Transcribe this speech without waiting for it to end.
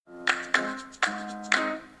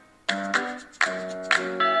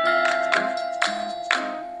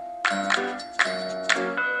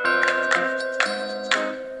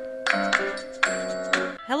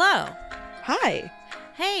Hi.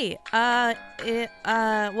 Hey,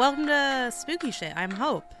 welcome to Spooky Shit. I'm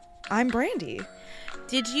Hope. I'm Brandy.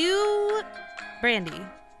 Brandy,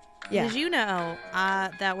 Yeah. did you know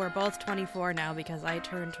that we're both 24 now because I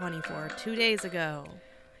turned 24 2 days ago?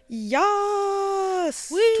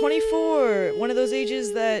 Yes! Whee! 24. One of those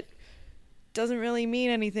ages that doesn't really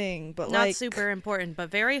mean anything, but Not super important,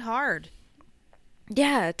 but very hard.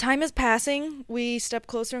 Yeah, time is passing. We step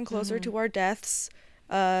closer and closer to our deaths.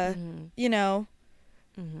 You know.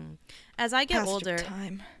 Mm-hmm. As I get passage of older,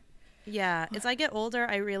 time. yeah, as I get older,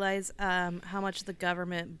 I realize how much the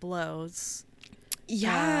government blows.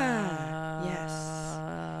 Yeah.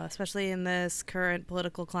 Yes. Especially in this current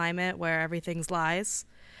political climate where everything's lies.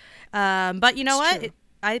 But you know what?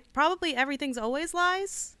 Probably everything's always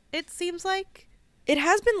lies, it seems like. It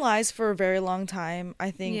has been lies for a very long time.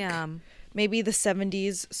 I think maybe the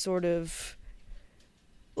 70s sort of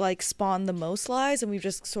like spawned the most lies, and we've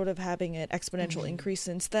just sort of having an exponential increase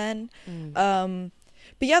since then.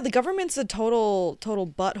 But yeah, the government's a total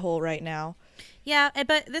butthole right now. Yeah,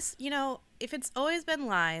 but this, if it's always been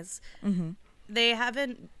lies, they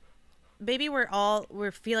haven't. Maybe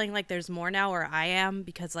we're feeling like there's more now, or I am,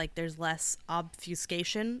 because like there's less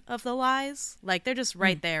obfuscation of the lies. Like they're just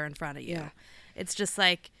right there in front of you. Yeah. It's just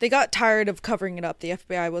like they got tired of covering it up. The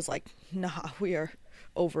FBI was like, "Nah, we are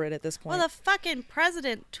over it at this point." Well, the fucking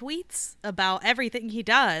president tweets about everything he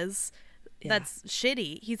does. Yeah. That's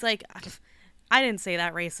shitty. He's like, I didn't say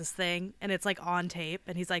that racist thing, and it's like on tape,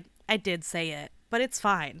 and he's like, I did say it, but it's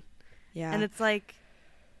fine. Yeah. And it's like,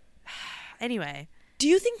 anyway. Do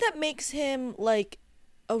you think that makes him like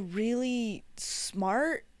a really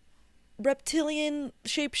smart reptilian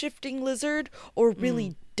shape-shifting lizard, or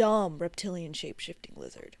really dumb reptilian shape-shifting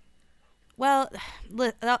lizard? Well,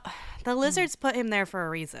 the lizards put him there for a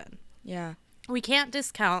reason. Yeah. We can't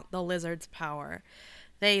discount the lizard's power.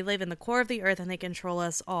 They live in the core of the earth and they control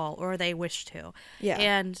us all, or they wish to. Yeah.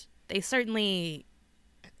 And they certainly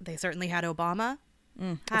had Obama,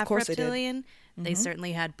 half of course reptilian. They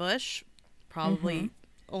certainly had Bush, probably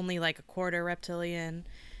only like a quarter reptilian.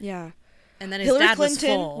 Yeah. And then his Hillary dad Clinton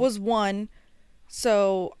was full. was one.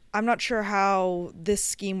 So I'm not sure how this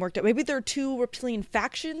scheme worked out. Maybe there are two reptilian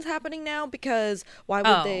factions happening now, because why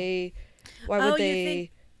would they?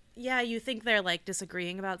 You think they're like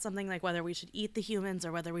disagreeing about something, like whether we should eat the humans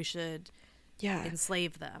or whether we should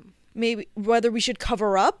enslave them. Maybe whether we should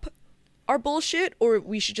cover up our bullshit or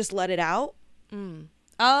we should just let it out.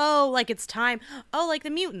 Oh, like it's time. Oh, like the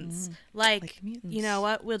mutants. Like the mutants. You know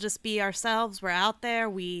what? We'll just be ourselves. We're out there.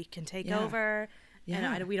 We can take over.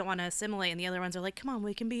 Yeah. And we don't want to assimilate. And the other ones are like, come on,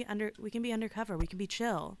 we can be undercover. We can be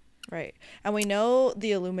chill. Right. And we know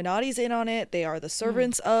the Illuminati's in on it. They are the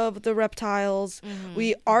servants of the reptiles.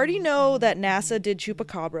 We already know that NASA did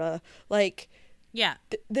Chupacabra. Like, yeah,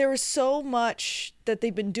 there is so much that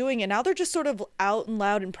they've been doing, and now they're just sort of out and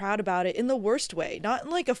loud and proud about it in the worst way. Not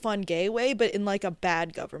in like a fun gay way, but in like a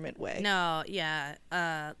bad government way. No,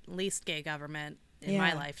 yeah. Least gay government in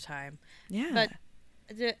my lifetime. Yeah.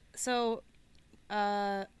 But, so,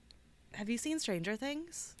 have you seen Stranger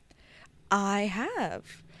Things? I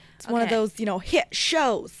have. It's one of those, hit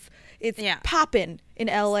shows. It's popping in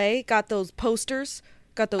LA. Got those posters.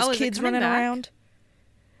 Got those kids running around.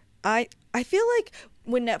 I feel like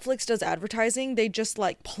when Netflix does advertising, they just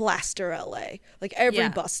like plaster LA. Like every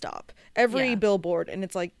bus stop, every billboard, and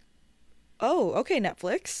it's like, oh, okay,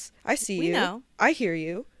 Netflix. I see you. We know. I hear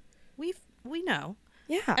you. We know.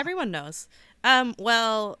 Yeah. Everyone knows.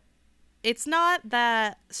 Well, it's not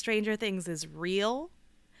that Stranger Things is real,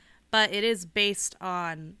 but it is based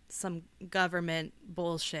on some government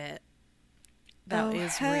bullshit that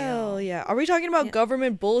is hell real. Yeah. Are we talking about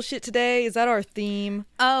government bullshit today? Is that our theme?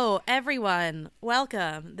 Oh, everyone,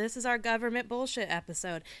 welcome. This is our government bullshit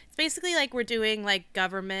episode. It's basically like we're doing like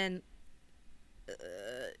government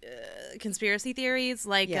conspiracy theories,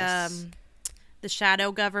 like the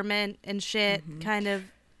shadow government and shit kind of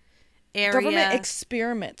area. Government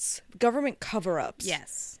experiments, government cover-ups.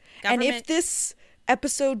 Yes. And if this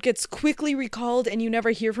episode gets quickly recalled and you never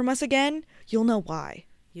hear from us again, you'll know why.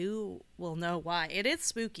 You will know why. It is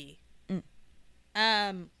spooky. So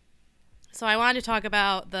I wanted to talk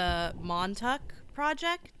about the Montauk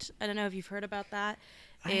Project. I don't know if you've heard about that.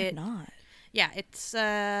 I have not. Yeah, it's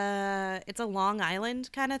a Long Island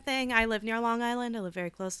kind of thing. I live near Long Island. I live very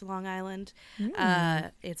close to Long Island.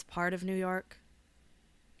 It's part of New York.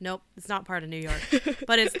 Nope, it's not part of New York,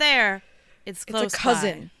 but it's there. It's close. It's a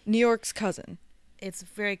cousin. By. New York's cousin. It's a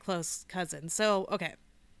very close cousin. So, okay.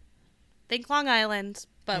 Think Long Island,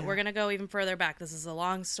 but we're going to go even further back. This is a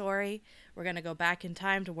long story. We're going to go back in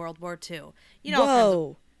time to World War II.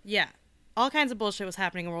 Whoa. Yeah. all kinds of bullshit was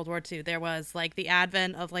happening in World War II. There was like the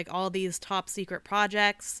advent of like all these top secret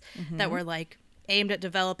projects that were like aimed at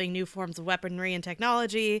developing new forms of weaponry and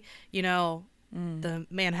technology, you know, the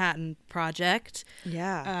Manhattan Project.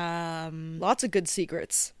 Yeah. Lots of good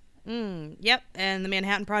secrets. Yep. And the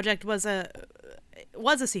Manhattan Project was a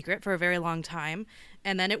secret for a very long time.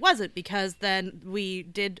 And then it wasn't, because then we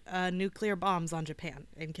did nuclear bombs on Japan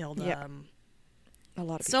and killed a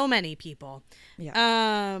lot of so many people.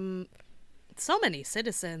 Yeah. So many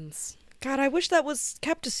citizens. God, I wish that was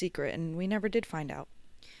kept a secret and we never did find out.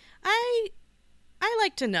 I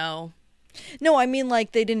like to know. No, I mean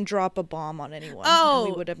like they didn't drop a bomb on anyone. Oh.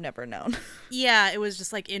 And we would have never known. Yeah, it was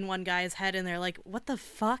just like in one guy's head and they're like, what the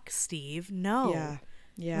fuck, Steve? No. Yeah.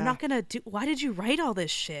 Yeah. We're not going to do... Why did you write all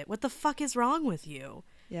this shit? What the fuck is wrong with you?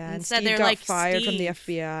 Yeah, and instead Steve got fired from the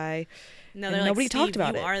FBI. No, they're nobody talked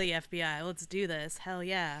about it. You are the FBI. Let's do this. Hell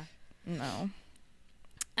yeah. No.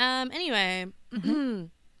 Anyway,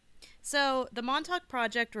 so the Montauk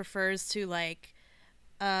Project refers to like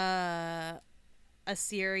a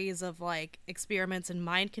series of like experiments in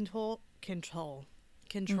mind control.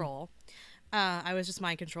 I was just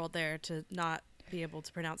mind controlled there to not be able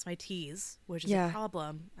to pronounce my T's, which is a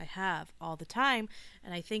problem I have all the time,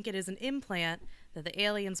 and I think it is an implant that the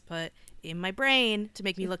aliens put in my brain to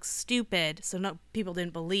make me look stupid, so no people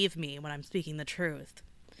didn't believe me when I'm speaking the truth.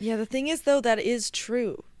 Yeah, the thing is though, that is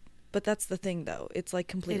true. But that's the thing, though. It's, like,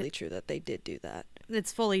 completely true that they did do that.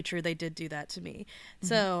 It's fully true they did do that to me.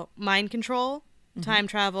 So, mind control, time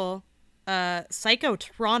travel,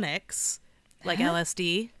 psychotronics, like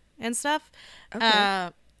LSD and stuff,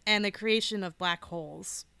 and the creation of black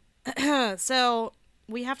holes. So,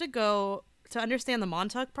 we have to go... To understand the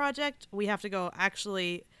Montauk Project, we have to go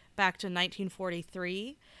actually back to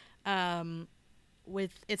 1943.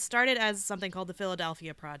 It started as something called the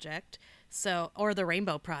Philadelphia Project. Or the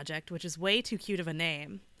Rainbow Project, which is way too cute of a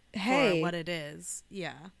name for what it is.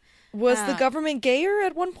 Yeah. Was the government gayer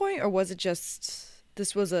at one point, or was it just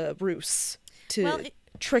this was a ruse to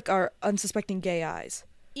trick our unsuspecting gay eyes?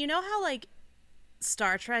 You know how like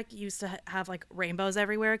Star Trek used to have like rainbows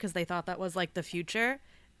everywhere because they thought that was like the future,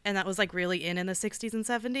 and that was like really in the 60s and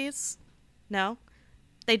 70s? No?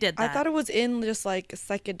 They did that. I thought it was in just like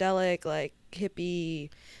psychedelic, like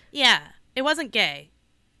hippie. Yeah. It wasn't gay.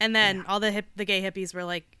 And then all the gay hippies were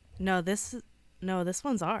like, no, this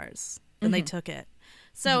one's ours. And they took it.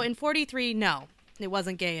 So in 43, no, it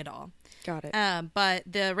wasn't gay at all. Got it. But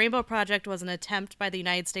the Rainbow Project was an attempt by the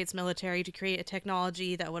United States military to create a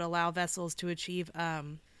technology that would allow vessels to achieve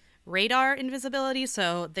radar invisibility,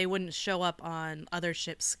 so they wouldn't show up on other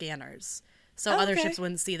ships' scanners. So other ships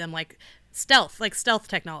wouldn't see them, like stealth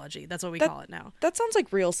technology. That's what we call it now. That sounds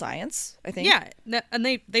like real science, I think. Yeah,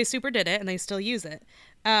 and they super did it, and they still use it.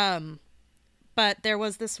 But there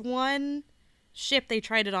was this one ship they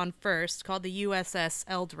tried it on first called the USS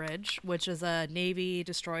Eldridge, which is a Navy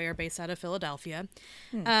destroyer based out of Philadelphia.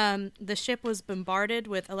 The ship was bombarded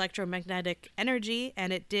with electromagnetic energy,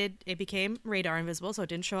 and it became radar invisible, so it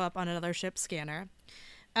didn't show up on another ship's scanner.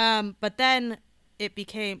 But then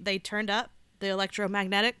they turned up the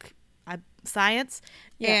electromagnetic science,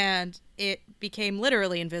 and it became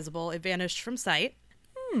literally invisible. It vanished from sight,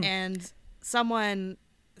 and someone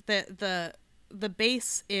the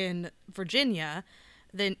base in Virginia,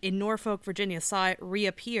 then in Norfolk, Virginia, saw it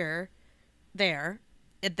reappear there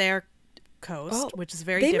at their coast, which is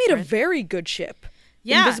very different. They made a very good ship.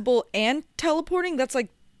 Yeah. Invisible and teleporting, that's like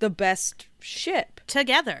the best ship.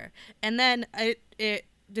 Together. And then it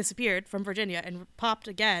disappeared from Virginia and popped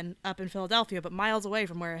again up in Philadelphia, but miles away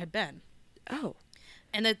from where it had been. Oh.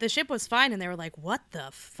 And the ship was fine, and they were like, what the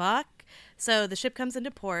fuck? So the ship comes into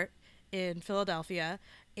port in Philadelphia,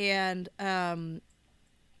 and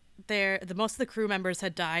most of the crew members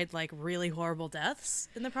had died like really horrible deaths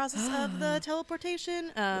in the process of the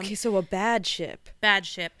teleportation. Okay, so a bad ship. Bad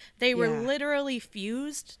ship. They were literally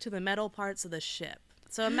fused to the metal parts of the ship.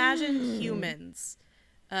 So imagine humans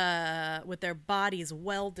with their bodies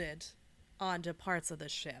welded onto parts of the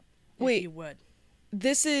ship. Wait, if you would.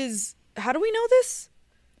 This is... How do we know this?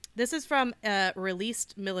 This is from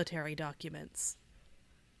released military documents.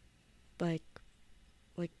 Like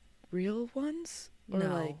real ones? Or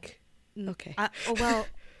no. like... Okay. Well,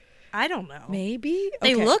 I don't know. Maybe?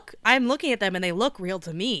 Okay. I'm looking at them and they look real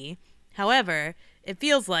to me. However, it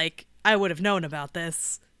feels like I would have known about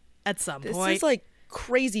this at some point. This is like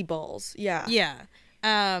crazy balls. Yeah. Yeah.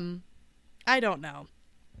 I don't know.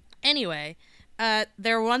 Anyway,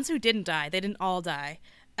 there were ones who didn't die. They didn't all die.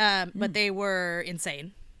 But they were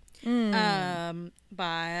insane.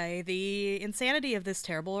 By the insanity of this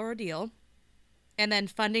terrible ordeal. And then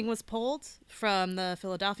funding was pulled from the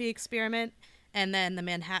Philadelphia experiment, and then the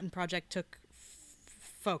Manhattan Project took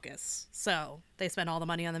focus. So they spent all the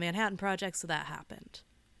money on the Manhattan Project, so that happened.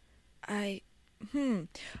 I don't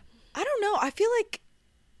know. I feel like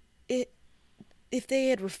if they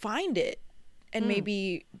had refined it and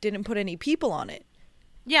maybe didn't put any people on it.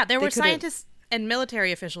 Yeah, there were scientists and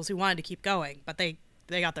military officials who wanted to keep going, but they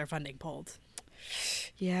got their funding pulled.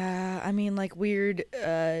 Yeah, I mean, like, weird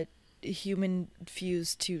human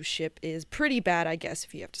fused to ship is pretty bad, I guess,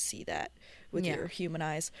 if you have to see that with your human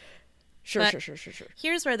eyes. Sure.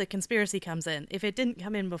 Here's where the conspiracy comes in, if it didn't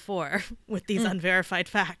come in before with these unverified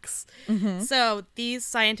facts. Mm-hmm. So these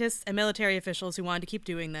scientists and military officials who wanted to keep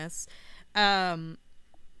doing this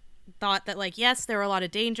thought that, like, yes, there were a lot of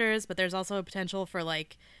dangers, but there's also a potential for,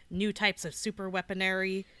 like, new types of super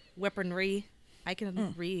weaponry. I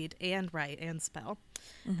can read and write and spell.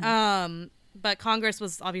 Mm-hmm. But Congress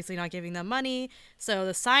was obviously not giving them money. So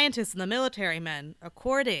the scientists and the military men,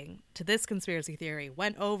 according to this conspiracy theory,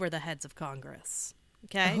 went over the heads of Congress.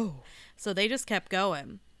 Okay? Oh. So they just kept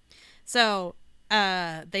going. So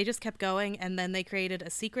they just kept going, and then they created a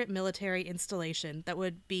secret military installation that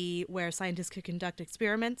would be where scientists could conduct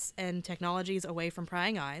experiments and technologies away from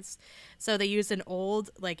prying eyes. So they used an old,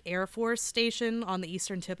 like, Air Force station on the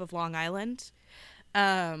eastern tip of Long Island.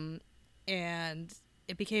 And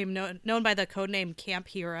it became known by the codename Camp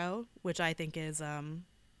Hero, which I think is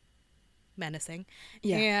menacing.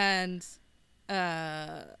 Yeah. And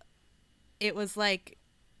it was, like,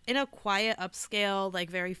 in a quiet, upscale, like,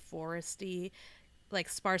 very foresty, like,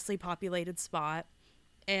 sparsely populated spot.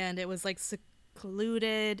 And it was, like,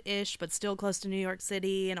 secluded-ish, but still close to New York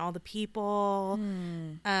City and all the people.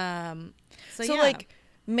 So like,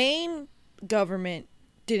 Maine government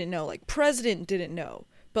didn't know, like, president didn't know,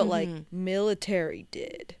 but like military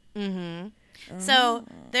did. So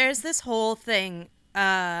there's this whole thing.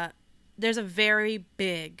 There's a very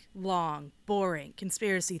big, long, boring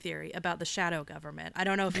conspiracy theory about the shadow government. I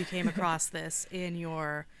don't know if you came across this in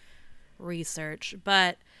your research,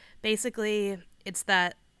 but basically it's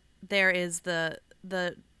that there is the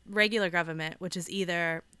regular government, which is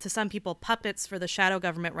either, to some people, puppets for the shadow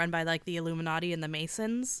government run by, like, the Illuminati and the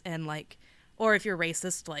Masons, and, like, or if you're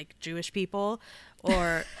racist, like, Jewish people,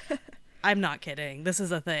 or I'm not kidding, this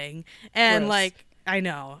is a thing. And gross. Like, I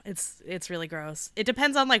know, it's really gross. It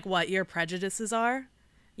depends on, like, what your prejudices are,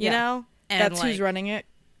 you know? And that's, like, who's running it.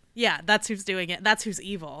 Yeah, that's who's doing it. That's who's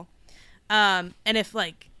evil. And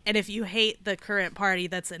if you hate the current party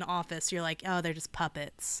that's in office, you're like, oh, they're just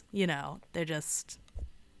puppets, you know? They're just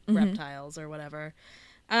reptiles or whatever.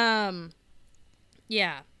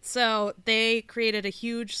 Yeah. So they created a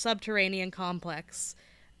huge subterranean complex.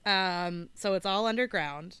 So it's all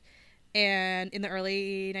underground. And in the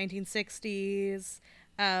early 1960s,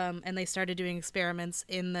 and they started doing experiments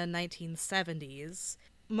in the 1970s,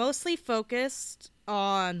 mostly focused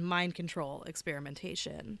on mind control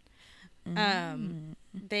experimentation.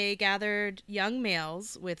 They gathered young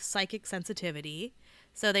males with psychic sensitivity.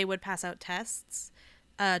 So they would pass out tests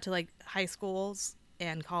to, like, high schools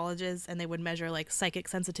and colleges, and they would measure, like, psychic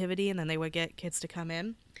sensitivity, and then they would get kids to come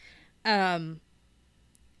in. And,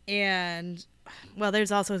 well,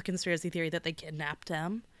 there's also a conspiracy theory that they kidnapped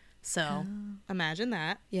them. So imagine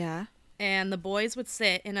that. Yeah. And the boys would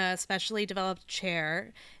sit in a specially developed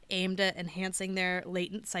chair aimed at enhancing their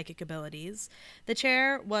latent psychic abilities. The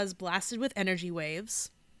chair was blasted with energy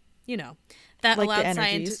waves, you know, that like allowed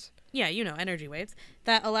scientists. Yeah, you know, energy waves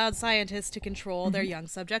that allowed scientists to control their young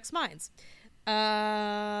subjects' minds.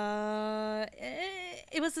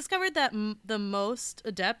 It was discovered that the most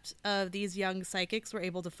adept of these young psychics were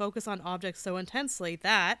able to focus on objects so intensely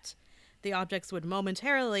that the objects would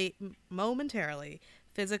momentarily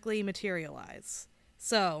physically materialize.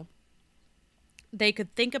 So they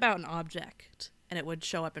could think about an object and it would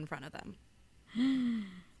show up in front of them.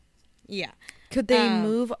 Yeah. Could they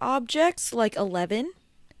move objects like 11?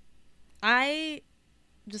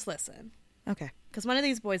 Just listen. Okay. Because one of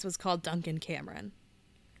these boys was called Duncan Cameron.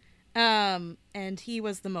 And he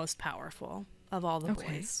was the most powerful of all the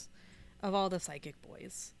boys. Of all the psychic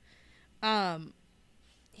boys.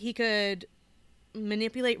 He could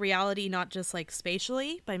manipulate reality not just, like,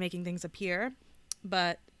 spatially by making things appear,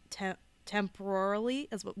 but temporally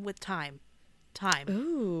as with time.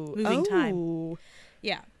 Ooh. Moving time.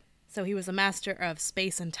 Yeah. So he was a master of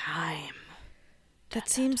space and time. That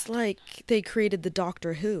seems like they created the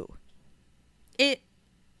Doctor Who.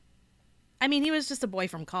 I mean, he was just a boy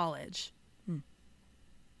from college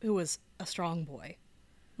who was a strong boy.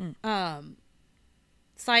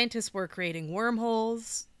 Scientists were creating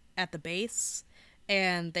wormholes at the base,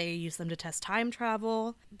 and they use them to test time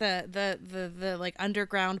travel. The like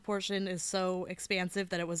underground portion is so expansive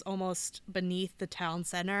that it was almost beneath the town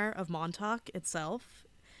center of Montauk itself,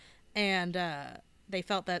 and they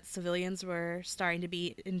felt that civilians were starting to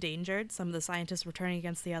be endangered. Some of the scientists were turning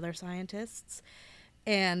against the other scientists,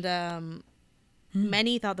 and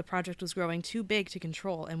many thought the project was growing too big to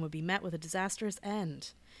control and would be met with a disastrous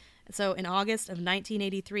end. So in August of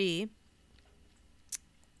 1983,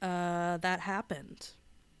 that happened.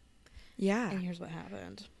 Yeah. And here's what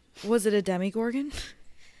happened. Was it a Demogorgon?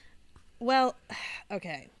 Well,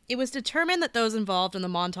 okay. It was determined that those involved in the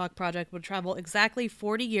Montauk Project would travel exactly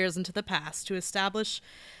 40 years into the past to establish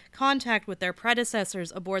contact with their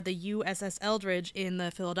predecessors aboard the USS Eldridge in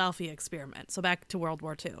the Philadelphia experiment. So back to World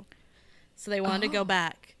War II. So they wanted to go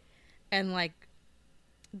back and, like,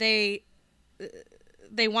 they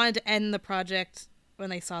wanted to end the project when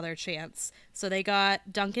they saw their chance. So they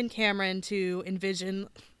got Duncan Cameron to envision...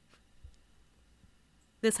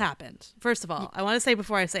 This happened. First of all, I want to say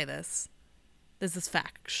before I say this is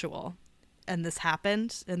factual. And this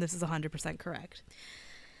happened, and this is 100% correct.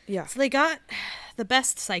 Yeah. So they got the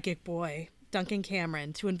best psychic boy, Duncan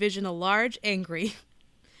Cameron, to envision a large, angry,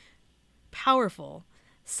 powerful,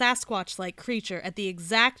 Sasquatch-like creature at the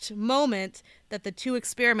exact moment that the two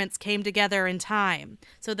experiments came together in time.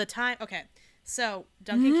 So the time... Okay. So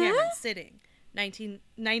Duncan Cameron sitting,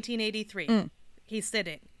 1983. He's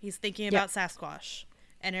sitting. He's thinking about Sasquatch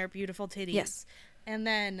and her beautiful titties. Yes. And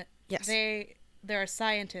then there are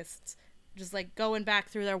scientists just like going back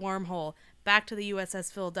through their wormhole back to the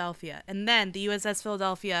USS Philadelphia. And then the USS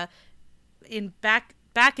Philadelphia back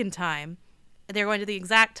in time, they're going to the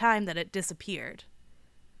exact time that it disappeared.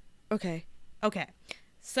 Okay.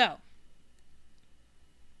 So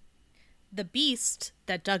the beast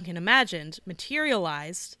that Duncan imagined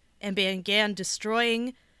materialized and began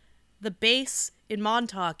destroying the base in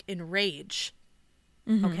Montauk in rage.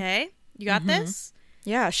 Okay? You got this?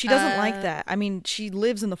 Yeah, she doesn't like that. I mean, she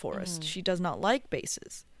lives in the forest. She does not like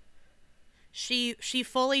bases. She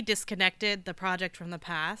fully disconnected the project from the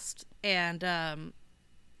past and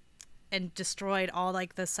destroyed all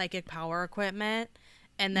like the psychic power equipment,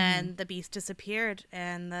 and then the beast disappeared,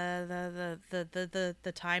 and the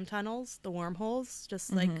time tunnels, the wormholes,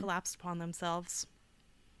 just like collapsed upon themselves.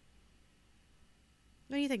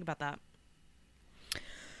 What do you think about that?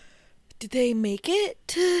 Did they make it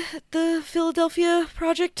to the Philadelphia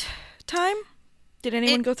project time? Did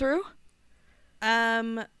anyone go through?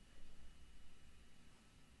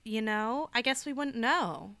 You know, I guess we wouldn't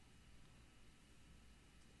know.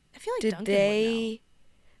 I feel like Duncan would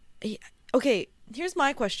know. Okay, here's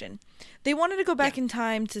my question. They wanted to go back in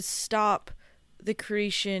time to stop the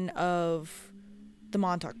creation of the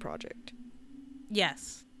Montauk Project.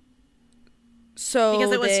 Yes. So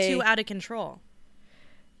because it was too out of control.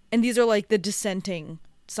 And these are like the dissenting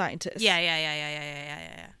scientists.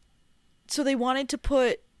 Yeah. So they wanted to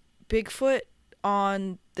put Bigfoot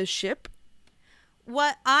on the ship?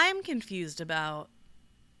 What I'm confused about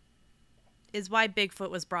is why Bigfoot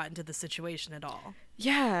was brought into the situation at all.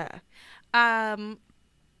 Yeah.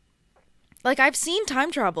 Like, I've seen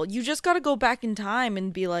time travel. You just got to go back in time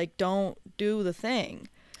and be like, don't do the thing.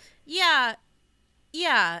 Yeah.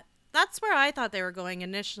 That's where I thought they were going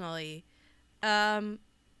initially.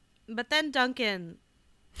 But then Duncan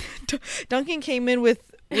came in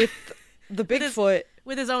with the Bigfoot.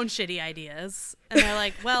 With his own shitty ideas. And they're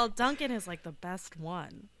like, well, Duncan is like the best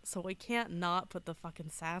one, so we can't not put the fucking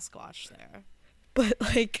Sasquatch there. But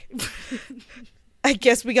like, I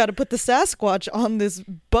guess we got to put the Sasquatch on this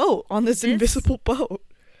boat, on this invisible boat.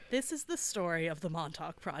 This is the story of the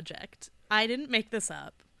Montauk Project. I didn't make this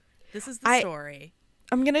up. This is the story.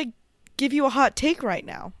 I'm going to give you a hot take right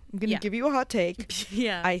now. I'm going to give you a hot take.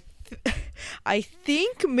 Yeah. I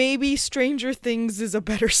think maybe Stranger Things is a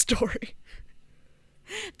better story.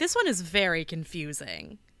 This one is very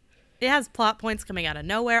confusing. It has plot points coming out of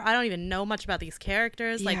nowhere. I don't even know much about these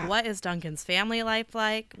characters. Yeah. Like, what is Duncan's family life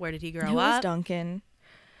like? Where did he grow up? Who is Duncan?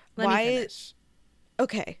 Let me finish.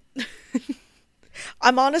 Okay.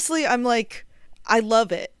 I'm like, I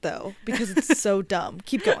love it, though, because it's so dumb.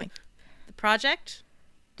 Keep going. The project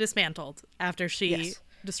dismantled after she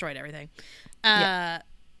destroyed everything. The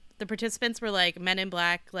participants were, like, men in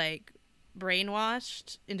black, like,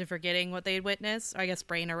 brainwashed into forgetting what they had witnessed, or I guess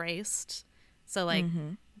brain erased. So like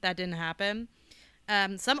that didn't happen.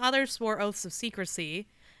 Some others swore oaths of secrecy,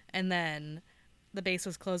 and then the base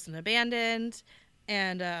was closed and abandoned.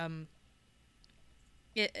 And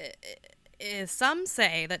some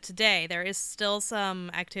say that today there is still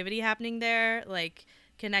some activity happening there, like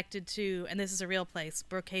connected to, and this is a real place,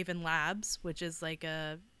 Brookhaven Labs, which is like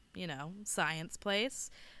a science place.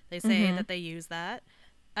 They say that they use that.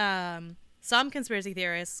 Some conspiracy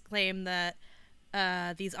theorists claim that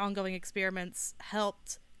these ongoing experiments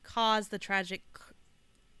helped cause the tragic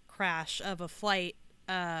crash of a flight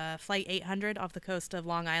 800 off the coast of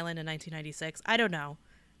Long Island in 1996. I don't know.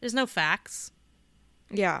 There's no facts.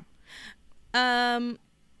 Yeah. So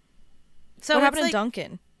what happened to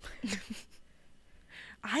Duncan?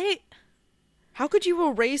 How could you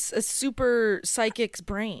erase a super psychic's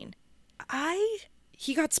brain?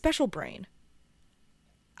 He got special brain.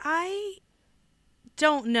 I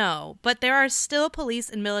don't know, but there are still police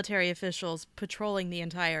and military officials patrolling the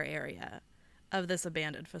entire area of this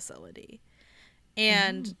abandoned facility.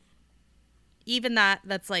 And even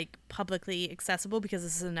that's like publicly accessible because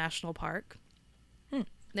this is a national park.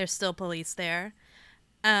 There's still police there.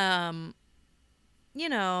 What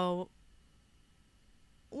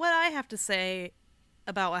I have to say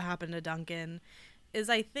about what happened to Duncan is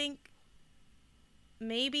I think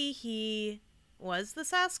maybe he was the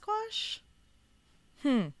Sasquatch.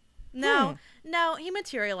 No, he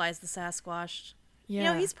materialized the Sasquatch.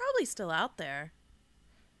 Yeah. He's probably still out there.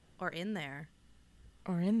 Or in there.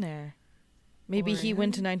 Maybe he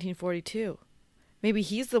went to 1942. Maybe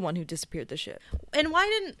he's the one who disappeared the ship. And why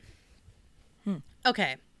didn't...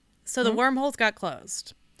 Okay, so the wormholes got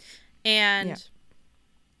closed. And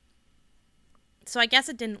so I guess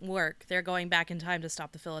it didn't work. They're going back in time to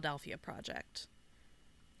stop the Philadelphia Project.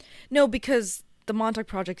 No, because the Montauk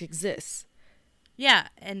Project exists. Yeah,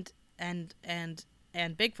 and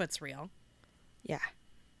Bigfoot's real. Yeah.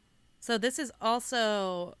 So this is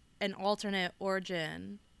also an alternate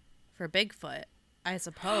origin for Bigfoot, I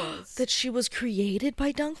suppose. That she was created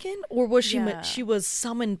by Duncan? Or was she was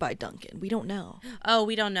summoned by Duncan? We don't know. Oh,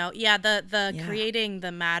 we don't know. Yeah, the creating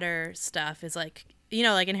the matter stuff is like,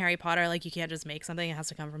 like in Harry Potter, like you can't just make something, it has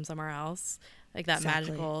to come from somewhere else. Like that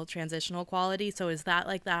magical transitional quality. So is that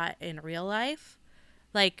like that in real life?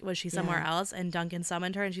 Like, was she somewhere else and Duncan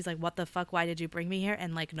summoned her and she's like, what the fuck? Why did you bring me here?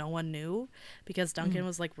 And like no one knew because Duncan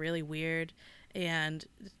was like really weird and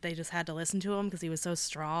they just had to listen to him because he was so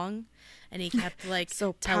strong and he kept like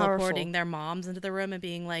so teleporting their moms into the room and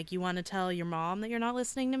being like, you want to tell your mom that you're not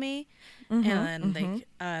listening to me? And then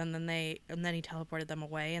he teleported them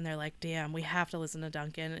away and they're like, damn, we have to listen to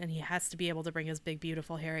Duncan and he has to be able to bring his big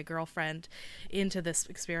beautiful hairy girlfriend into this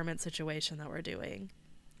experiment situation that we're doing.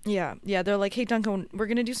 Yeah, they're like, hey Duncan, we're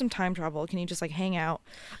gonna do some time travel, can you just like hang out,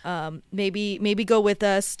 maybe go with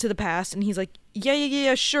us to the past? And he's like,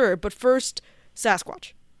 yeah, sure, but first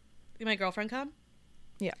Sasquatch. Did my girlfriend come?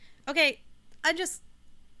 Yeah. Okay, I just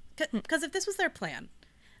because if this was their plan,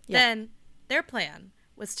 then their plan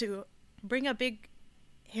was to bring a big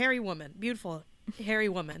hairy woman, beautiful hairy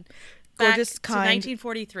woman, gorgeous, back to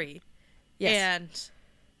 1943, and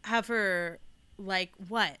have her like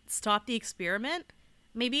stop the experiment.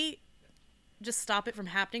 Maybe just stop it from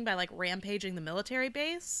happening by like rampaging the military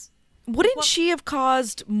base. Wouldn't she have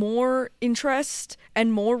caused more interest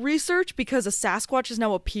and more research because a Sasquatch has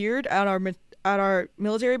now appeared at our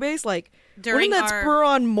military base? Like, wouldn't that spur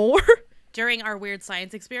on more? During our weird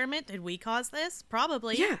science experiment, did we cause this?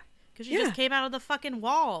 Probably. Yeah. Because she just came out of the fucking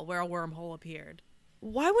wall where a wormhole appeared.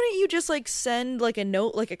 Why wouldn't you just like send like a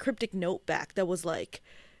note, like a cryptic note back that was like,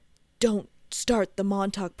 don't start the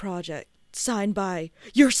Montauk Project. Signed by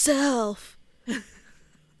yourself.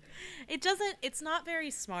 It's not very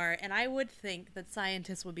smart, and I would think that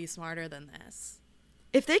scientists would be smarter than this.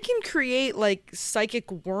 If they can create like psychic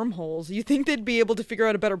wormholes, you think they'd be able to figure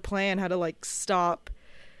out a better plan how to like stop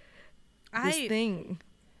this thing.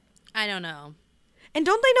 I don't know. And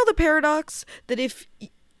don't they know the paradox that if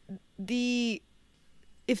they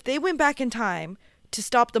went back in time to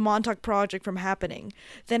stop the Montauk Project from happening,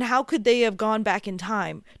 then how could they have gone back in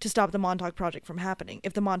time to stop the Montauk Project from happening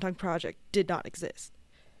if the Montauk Project did not exist?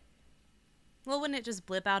 Well, wouldn't it just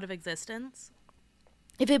blip out of existence?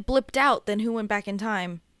 If it blipped out, then who went back in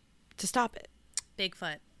time to stop it?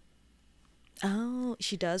 Bigfoot. Oh,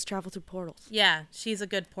 she does travel through portals. Yeah, she's a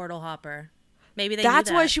good portal hopper. Maybe they That's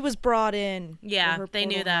knew that. why she was brought in. Yeah, they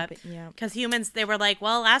knew that. Yeah. Because humans, they were like,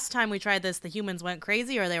 well, last time we tried this, the humans went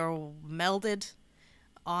crazy or they were melded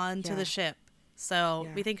onto the ship. So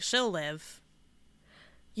we think she'll live.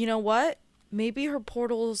 You know what? Maybe her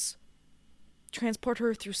portals transport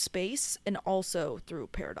her through space and also through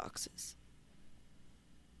paradoxes.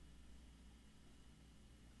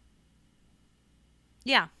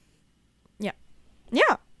 Yeah.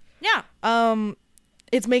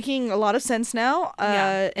 It's making a lot of sense now.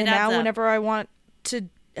 And now whenever I want to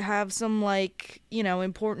have some like,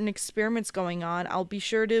 important experiments going on, I'll be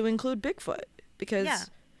sure to include Bigfoot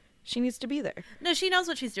because she needs to be there. No, she knows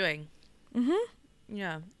what she's doing.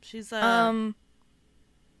 Yeah, she's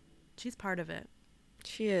part of it.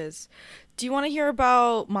 She is. Do you want to hear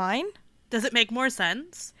about mine? Does it make more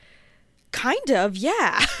sense? Kind of,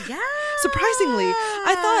 yeah. Yeah. Surprisingly,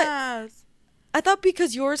 I thought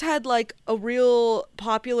because yours had like a real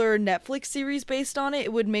popular Netflix series based on it,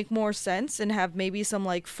 it would make more sense and have maybe some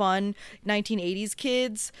like fun 1980s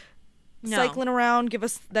kids cycling around, give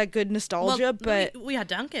us that good nostalgia. Well, but we had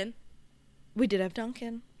Duncan. We did have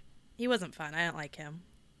Duncan. He wasn't fun. I don't like him.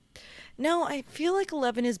 No, I feel like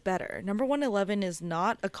 11 is better. Number 1, 11 is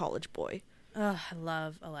not a college boy. Ugh, I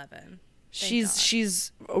love 11.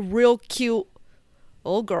 She's a real cute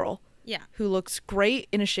old girl. Yeah. Who looks great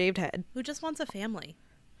in a shaved head. Who just wants a family.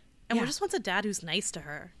 And who just wants a dad who's nice to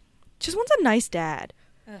her. Just wants a nice dad.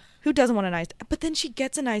 Ugh. Who doesn't want a nice dad? But then she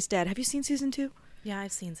gets a nice dad. Have you seen season 2? Yeah,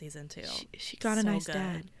 I've seen season 2. She got a nice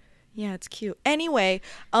dad. Yeah, it's cute. Anyway,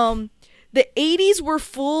 the 80s were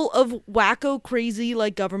full of wacko, crazy,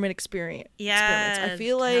 like, government experiments. I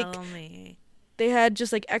feel like they had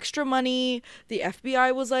just, like, extra money. The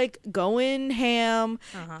FBI was, like, going ham.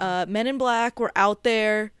 Men in Black were out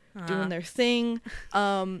there doing their thing.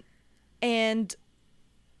 And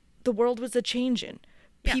the world was a-changing.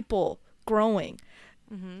 People growing.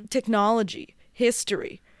 Technology.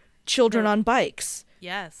 History. Children on bikes.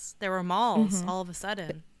 Yes. There were malls all of a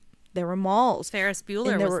sudden. There were malls. Ferris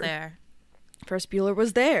Bueller was there. Ferris Bueller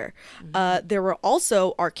was there. There were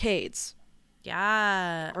also arcades.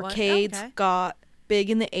 Yeah. Arcades got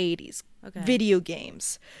big in the 80s. Video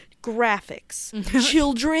games, graphics,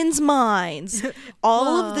 children's minds. All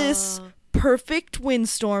of this perfect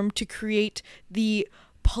windstorm to create the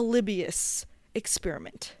Polybius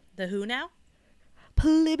experiment. The who now?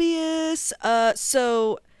 Polybius.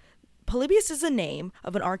 So Polybius is a name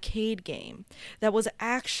of an arcade game that was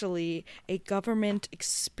actually a government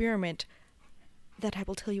experiment that I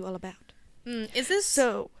will tell you all about. Is this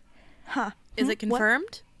so? Is it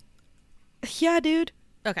confirmed? What? Yeah, dude.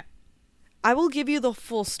 Okay. I will give you the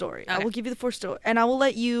full story. Okay. I will give you the full story, and I will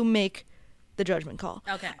let you make the judgment call.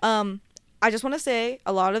 Okay. I just want to say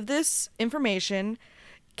a lot of this information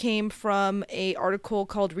came from a article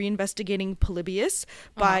called "Reinvestigating Polybius"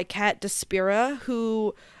 by Kat Despira,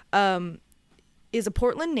 who is a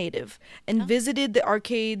Portland native and visited the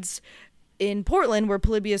arcades in Portland where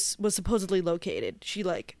Polybius was supposedly located. She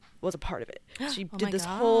was a part of it. She did this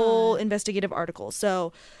whole investigative article.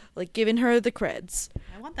 So, giving her the creds.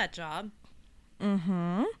 I want that job.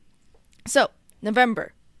 So,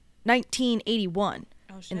 November 1981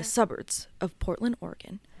 in the suburbs of Portland,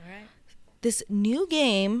 Oregon. All right. This new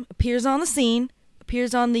game appears on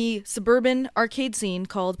the suburban arcade scene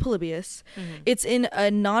called Polybius. It's in a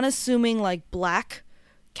non-assuming black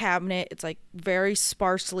cabinet. It's very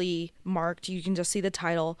sparsely marked. You can just see the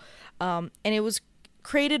title. And it was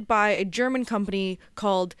created by a German company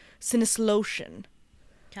called Sinislotion.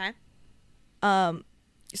 Okay.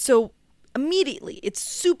 So immediately it's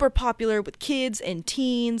super popular with kids and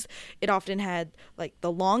teens. It often had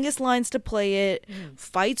the longest lines to play it.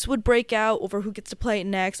 Fights would break out over who gets to play it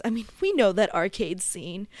next. I mean, we know that arcade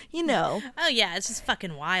scene, Oh yeah, it's just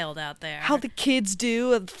fucking wild out there. How the kids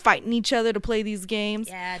do of fighting each other to play these games.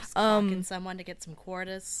 Yeah, just clocking someone to get some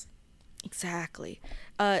quarters. Exactly.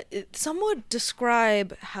 Some would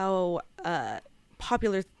describe how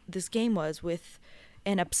popular this game was with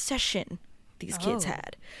an obsession these kids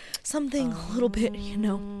had. Something a little bit,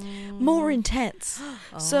 more intense.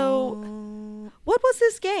 So, what was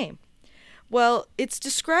this game? Well, it's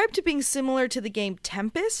described to being similar to the game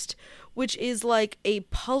Tempest, which is a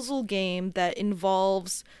puzzle game that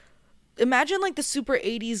involves... Imagine the super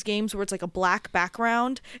 80s games where it's a black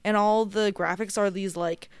background and all the graphics are these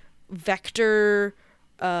vector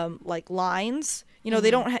lines.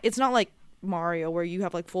 They don't it's not like Mario where you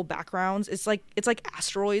have like full backgrounds. It's like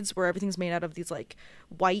asteroids where everything's made out of these like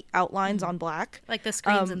white outlines on black, like the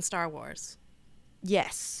screens in Star Wars.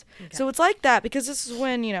 Yes. Okay. So it's like that because this is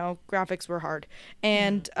when, you know, graphics were hard.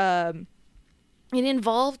 And it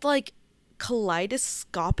involved like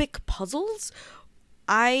kaleidoscopic puzzles.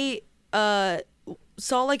 I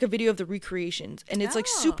saw like a video of the recreations and it's like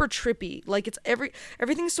super trippy. Like it's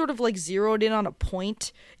everything's sort of like zeroed in on a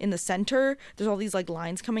point in the center. There's all these like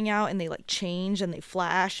lines coming out and they like change and they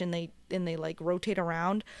flash and they like rotate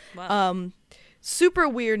around. Wow. Super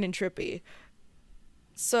weird and trippy.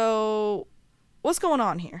 So what's going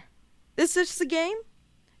on here? Is this a game?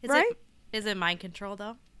 Right? Is it mind control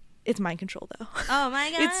though? It's mind control though. Oh my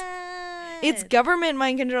god. It's government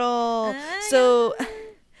mind control. So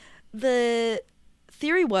the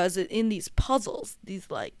theory was that in these puzzles, these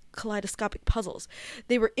like kaleidoscopic puzzles.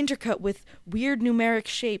 They were intercut with weird numeric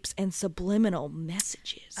shapes and subliminal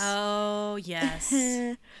messages. Oh, yes.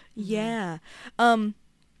 Yeah.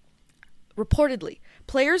 Reportedly,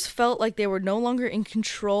 players felt like they were no longer in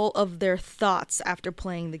control of their thoughts after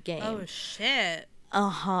playing the game. Oh, shit.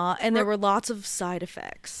 Uh-huh. And there were lots of side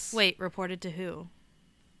effects. Wait, reported to who?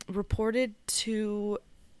 Reported to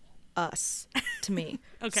us. To me.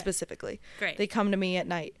 Okay. Specifically. Great. They come to me at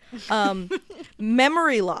night.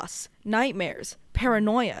 Memory loss, nightmares,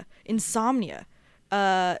 paranoia, insomnia,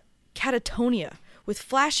 catatonia, with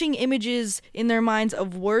flashing images in their minds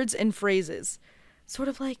of words and phrases. Sort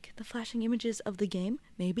of like the flashing images of the game,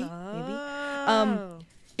 maybe.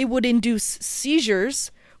 It would induce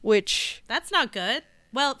seizures, which... That's not good.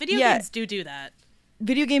 Well, video games do that.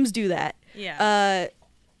 Video games do that. Yeah.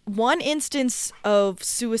 One instance of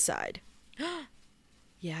suicide.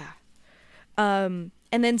 Yeah. And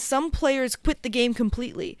then some players quit the game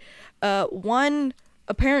completely. One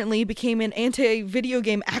apparently became an anti-video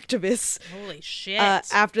game activist. Holy shit.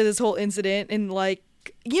 After this whole incident, and like,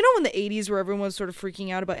 you know, in the 80s where everyone was sort of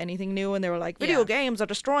freaking out about anything new and they were like, video games are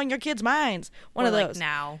destroying your kids' minds. One of those.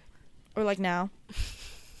 Or like now.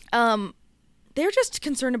 They're just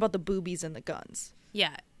concerned about the boobies and the guns.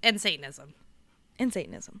 Yeah, and Satanism.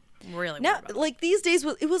 Really. Now, like these days,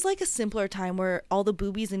 it was like a simpler time where all the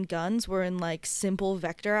boobies and guns were in like simple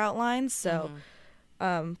vector outlines. So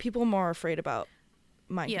people are more afraid about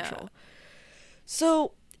mind control.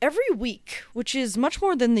 So every week, which is much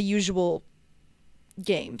more than the usual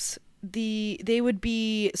games, they would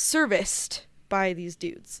be serviced by these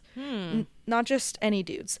dudes. Not just any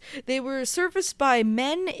dudes. They were serviced by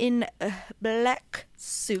men in black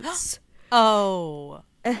suits. Oh.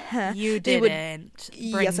 You didn't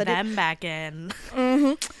bring them back in.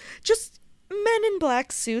 Just men in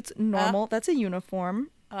black suits. Normal. That's a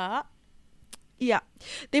uniform. Yeah.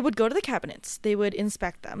 They would go to the cabinets. They would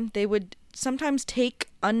inspect them. They would sometimes take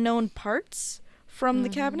unknown parts from the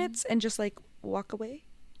cabinets and just like walk away.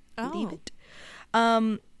 Leave it.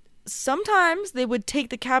 Sometimes they would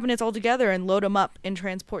take the cabinets all together and load them up and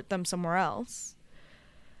transport them somewhere else.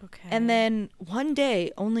 Okay. And then one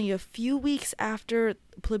day, only a few weeks after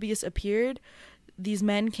Polybius appeared, these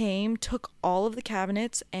men came, took all of the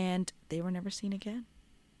cabinets, and they were never seen again.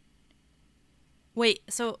 Wait,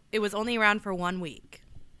 so it was only around for 1 week?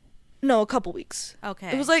 No, a couple weeks.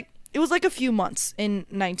 Okay. It was like a few months in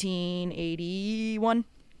 1981.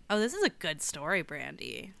 Oh, this is a good story,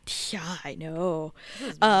 Brandy. Yeah, I know.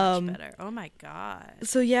 This is much better. Oh my god.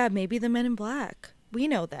 So yeah, maybe the Men in Black. We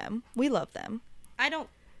know them. We love them. I don't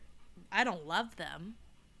love them.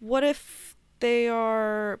 What if they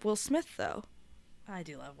are Will Smith, though? I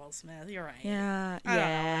do love Will Smith. You're right. Yeah. I don't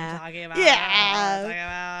know what I'm talking about.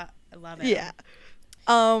 Yeah. I love it. Yeah.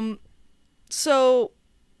 So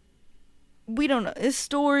we don't know this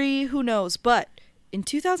story. Who knows? But in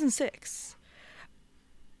 2006,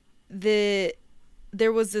 there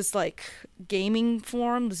was this like gaming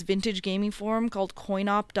forum, this vintage gaming forum called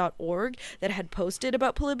coinop.org that had posted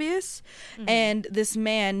about Polybius, and this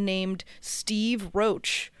man named Steve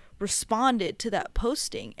Roach responded to that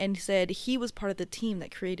posting and said he was part of the team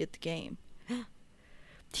that created the game.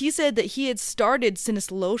 He said that he had started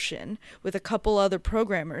Sinislotion with a couple other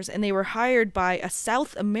programmers, and they were hired by a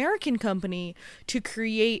South American company to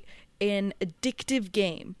create an addictive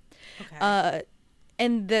game. Okay.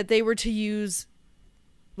 And that they were to use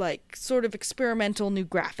like sort of experimental new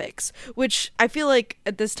graphics, which I feel like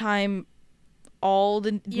at this time all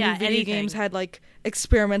the new video games had like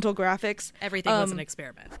experimental graphics. Everything was an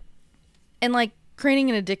experiment. And like creating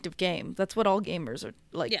an addictive game, that's what all gamers are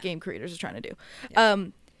like, game creators are trying to do. Yeah.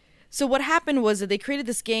 So what happened was that they created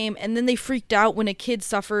this game, and then they freaked out when a kid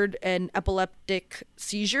suffered an epileptic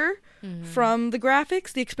seizure from the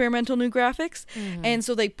graphics, the experimental new graphics. And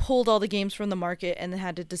so they pulled all the games from the market and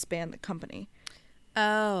had to disband the company.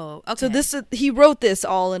 Oh, okay. So he wrote this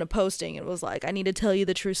all in a posting and was like, I need to tell you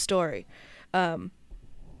the true story. And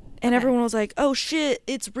everyone was like, oh shit,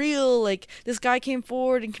 it's real. Like, this guy came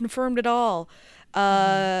forward and confirmed it all.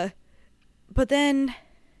 But then,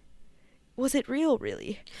 was it real,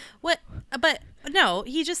 really? What? But no,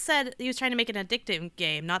 he just said he was trying to make an addictive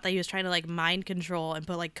game, not that he was trying to like mind control and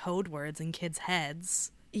put like code words in kids'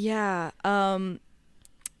 heads. Yeah.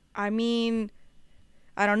 I mean,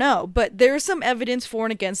 I don't know, but there's some evidence for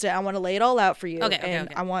and against it. I want to lay it all out for you. Okay.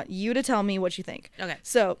 I want you to tell me what you think. Okay.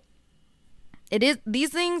 So, it is these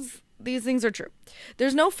things are true.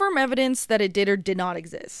 There's no firm evidence that it did or did not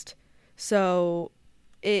exist. So,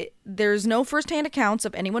 there's no firsthand accounts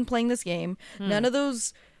of anyone playing this game. None of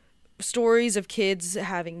those stories of kids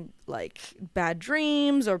having like bad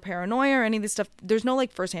dreams or paranoia or any of this stuff. There's no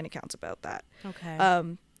like firsthand accounts about that.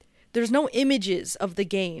 Okay. There's no images of the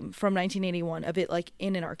game from 1981 of it like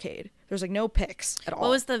in an arcade. There's like no pics at all.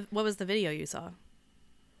 What was the video you saw?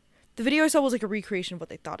 The video I saw was like a recreation of what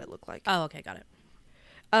they thought it looked like. Oh, okay, got it.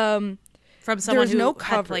 From someone who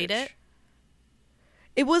had played it?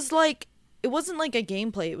 It was like, it wasn't like a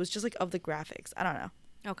gameplay. It was just like of the graphics. I don't know.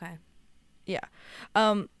 Okay. Yeah.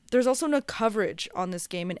 There's also no coverage on this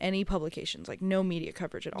game in any publications, like no media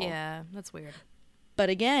coverage at all. Yeah, that's weird. But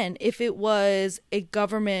again, if it was a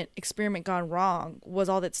government experiment gone wrong, was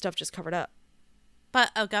all that stuff just covered up?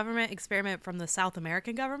 But a government experiment from the South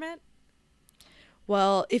American government?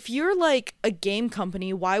 Well, if you're like a game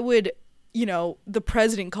company, why would, you know, the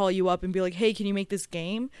president call you up and be like, hey, can you make this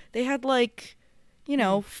game? They had like, you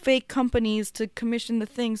know, fake companies to commission the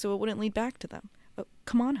thing so it wouldn't lead back to them. Oh,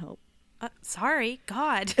 come on, Hope. Sorry,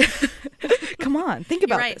 God. Come on, think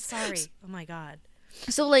about You're right, this. Sorry. Oh my God.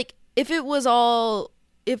 So like, if it was all,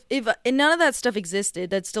 if and none of that stuff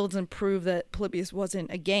existed, that still doesn't prove that Polybius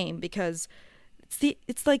wasn't a game, because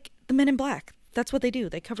it's like the Men in Black. That's what they do.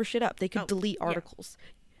 They cover shit up. They could delete articles.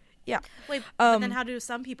 Yeah. Wait, but then how do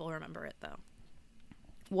some people remember it though?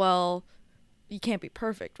 Well, you can't be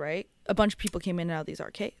perfect, right? A bunch of people came in and out of these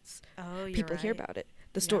arcades. Oh, you're People right. hear about it.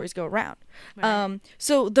 The stories go around. Right.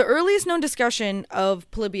 So the earliest known discussion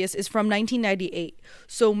of Polybius is from 1998.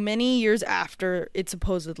 So many years after it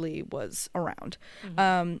supposedly was around.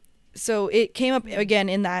 Mm-hmm. So it came up again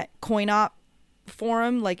in that coin-op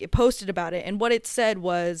forum, like it posted about it. And what it said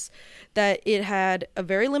was that it had a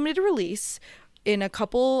very limited release in a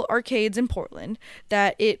couple arcades in Portland,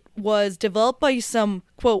 that it was developed by some,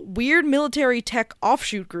 quote, weird military tech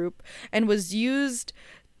offshoot group and was used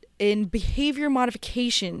in behavior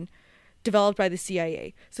modification developed by the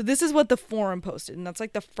CIA. So this is what the forum posted, and that's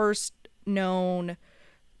like the first known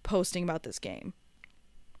posting about this game.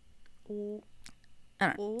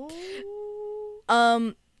 I don't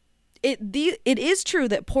know. It is true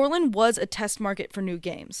that Portland was a test market for new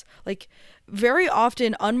games. Like, very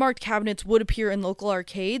often unmarked cabinets would appear in local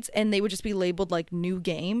arcades and they would just be labeled like new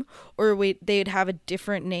game, or they'd have a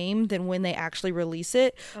different name than when they actually release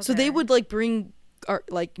it. Okay. So they would like bring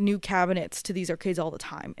like new cabinets to these arcades all the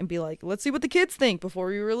time and be like, let's see what the kids think before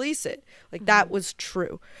we release it. Like, that was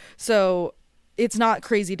true. So it's not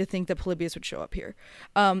crazy to think that Polybius would show up here.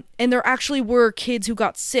 And there actually were kids who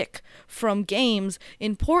got sick from games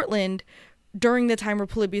in Portland during the time where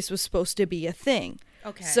Polybius was supposed to be a thing.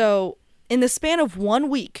 Okay. So in the span of 1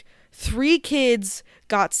 week, 3 kids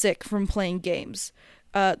got sick from playing games.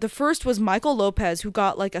 The first was Michael Lopez, who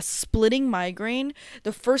got like a splitting migraine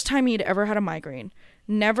the first time he'd ever had a migraine.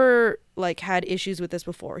 Never like had issues with this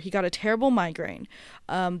before. He got a terrible migraine.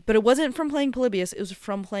 But it wasn't from playing Polybius. It was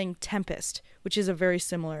from playing Tempest, which is a very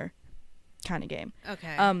similar kind of game.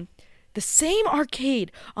 Okay. The same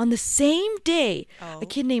arcade on the same day, a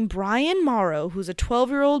kid named Brian Morrow, who's a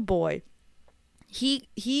 12-year-old boy,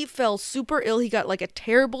 he fell super ill. He got like a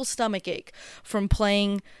terrible stomach ache from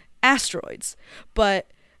playing Asteroids,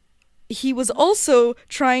 but he was also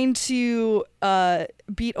trying to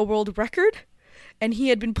beat a world record, and he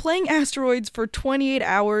had been playing Asteroids for 28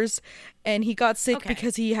 hours, and he got sick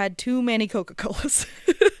because he had too many Coca-Colas.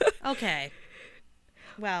 Okay.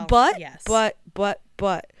 Well, yes. But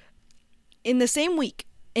in the same week,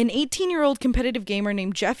 an 18-year-old competitive gamer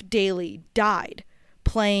named Jeff Daly died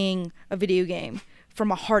playing a video game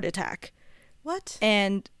from a heart attack. What?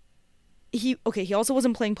 And he also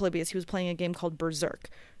wasn't playing Polybius. He was playing a game called Berserk.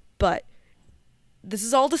 But this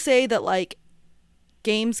is all to say that, like,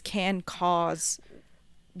 games can cause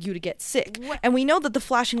you to get sick. What? And we know that the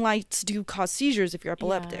flashing lights do cause seizures if you're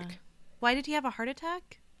epileptic. Yeah. Why did he have a heart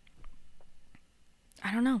attack?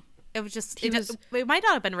 I don't know. It was just... It might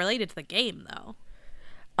not have been related to the game, though.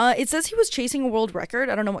 It says he was chasing a world record.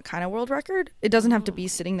 I don't know what kind of world record. It doesn't have to be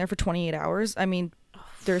sitting there for 28 hours. I mean...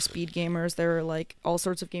 There are speed gamers. There are like all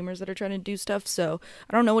sorts of gamers that are trying to do stuff. So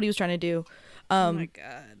I don't know what he was trying to do. Oh my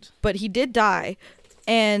God. But he did die.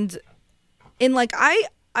 And in like, I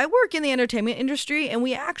work in the entertainment industry, and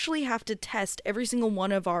we actually have to test every single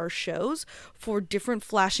one of our shows for different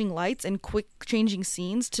flashing lights and quick changing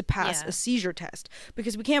scenes to pass a seizure test,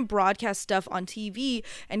 because we can't broadcast stuff on TV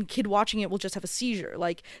and kid watching it will just have a seizure.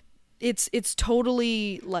 Like, it's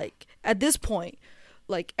totally like, at this point,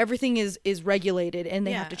 like, everything is regulated, and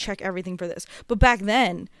they have to check everything for this. But back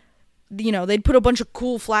then, you know, they'd put a bunch of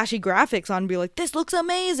cool flashy graphics on and be like, this looks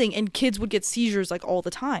amazing, and kids would get seizures like all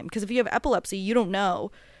the time, because if you have epilepsy, you don't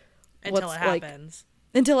know until it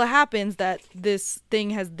happens that this thing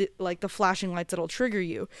has the flashing lights that'll trigger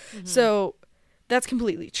you. So That's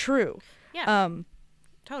completely true. Yeah.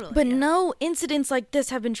 Totally. But no incidents like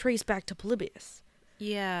this have been traced back to Polybius.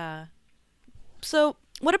 Yeah. So,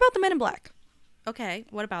 what about the Men in Black? Okay,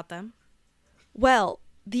 what about them? Well,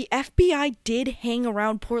 the FBI did hang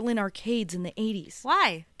around Portland arcades in the 80s.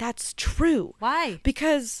 Why? That's true. Why?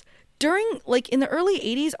 Because during, like, in the early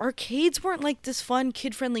 80s, arcades weren't, like, this fun,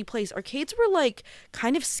 kid-friendly place. Arcades were, like,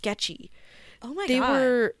 kind of sketchy. Oh, my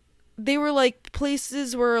God. They were, like,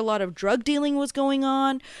 places where a lot of drug dealing was going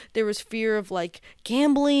on. There was fear of, like,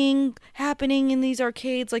 gambling happening in these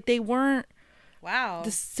arcades. Like, they weren't the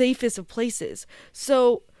safest of places.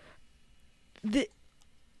 So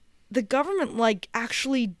the government, like,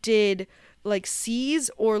 actually did, like, seize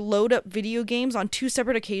or load up video games on 2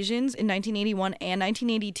 separate occasions in 1981 and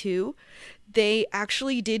 1982. They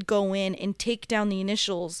actually did go in and take down the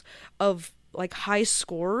initials of, like, high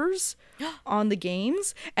scorers on the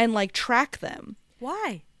games and, like, track them.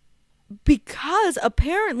 Why? Because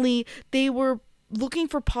apparently they were looking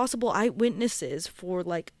for possible eyewitnesses for,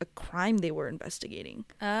 like, a crime they were investigating.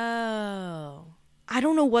 Oh. I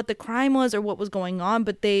don't know what the crime was or what was going on,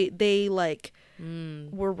 but they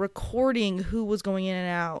were recording who was going in and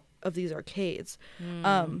out of these arcades.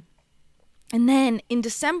 And then in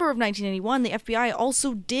December of 1981, the FBI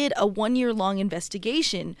also did a 1-year-long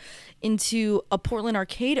investigation into a Portland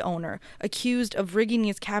arcade owner accused of rigging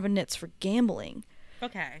his cabinets for gambling.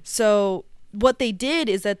 Okay. So what they did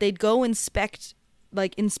is that they'd go inspect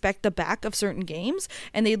the back of certain games,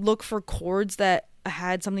 and they'd look for cords that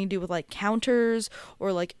had something to do with, like, counters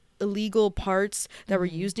or, like, illegal parts that were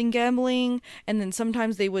used in gambling. And then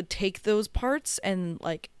sometimes they would take those parts and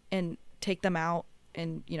take them out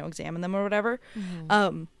and, you know, examine them or whatever,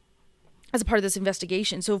 as a part of this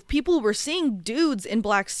investigation. So if people were seeing dudes in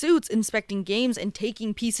black suits inspecting games and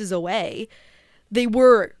taking pieces away, they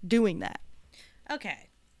were doing that. Okay.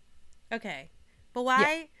 But why?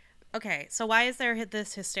 Yeah. Okay, so why is there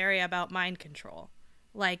this hysteria about mind control?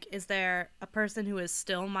 Like, is there a person who is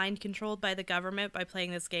still mind controlled by the government by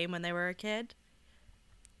playing this game when they were a kid?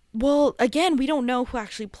 Well, again, we don't know who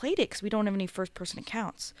actually played it because we don't have any first-person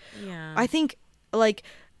accounts. Yeah. I think, like,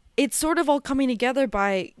 it's sort of all coming together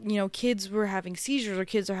by, you know, kids were having seizures or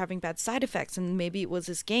kids are having bad side effects, and maybe it was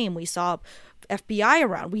this game. We saw FBI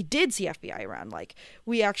around. We did see FBI around. Like,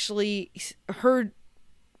 we actually heard,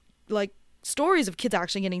 like, stories of kids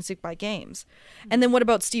actually getting sick by games. And then what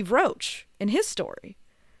about Steve Roach and his story?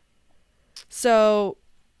 So,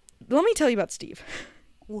 let me tell you about Steve.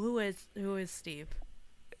 Who is Steve?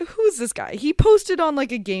 Who's this guy? He posted on,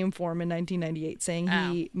 like, a game forum in 1998 saying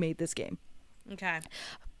he made this game. Okay.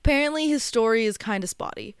 Apparently his story is kind of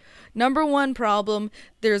spotty. Number one problem,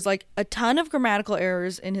 there's, like, a ton of grammatical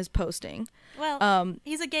errors in his posting. Well,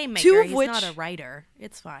 he's a game maker. He's not a writer.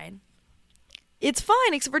 It's fine. It's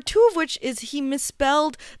fine, except for 2 of which is he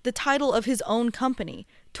misspelled the title of his own company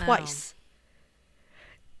twice.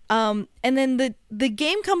 And then the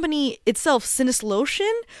game company itself,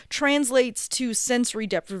 Sinneslotion, translates to sensory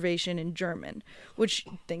deprivation in German, which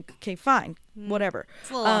you think, okay, fine, whatever. It's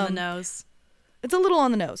a little on the nose. It's a little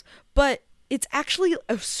on the nose, but it's actually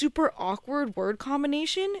a super awkward word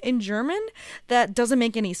combination in German that doesn't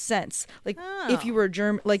make any sense. Like, if you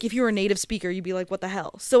were a native speaker, you'd be like, what the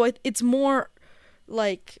hell? So it's more,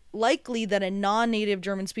 like, likely that a non-native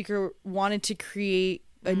German speaker wanted to create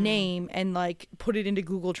a name and, like, put it into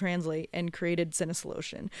Google Translate and created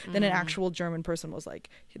Sinneslotion. Then an actual German person was like,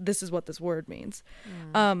 this is what this word means.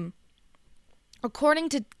 According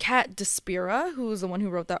to Kat Despira, who was the one who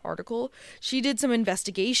wrote that article, she did some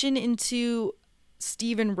investigation into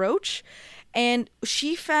Stephen Roach, and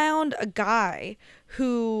she found a guy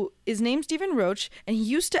who is named Stephen Roach, and he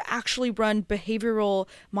used to actually run behavioral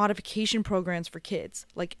modification programs for kids,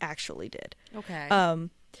 like, actually did. Okay.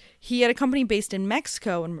 He had a company based in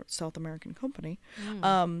Mexico, a South American company,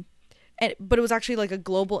 but it was actually, like, a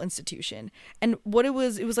global institution. And what it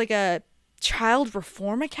was like a child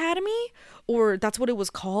reform academy, or that's what it was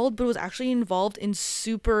called, but it was actually involved in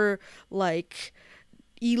super, like,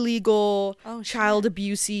 illegal child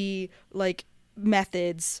abuse-y, like,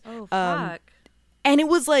 methods. Oh, fuck. And it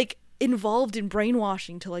was, like, involved in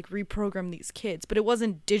brainwashing to, like, reprogram these kids, but it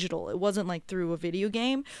wasn't digital. It wasn't, like, through a video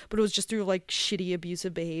game, but it was just through, like, shitty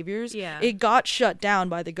abusive behaviors. Yeah. It got shut down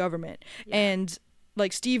by the government. Yeah. And,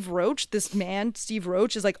 like, Steve Roach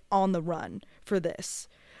is, like, on the run for this.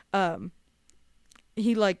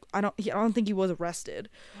 He, like, I don't think he was arrested.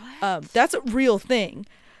 What? That's a real thing.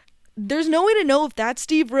 There's no way to know if that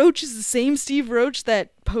Steve Roach is the same Steve Roach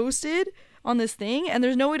that posted on this thing, and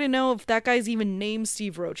there's no way to know if that guy's even named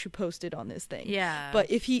Steve Roach who posted on this thing. Yeah. But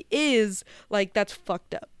if he is, like, that's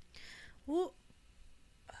fucked up. Well,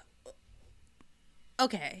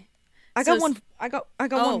 Okay. I got one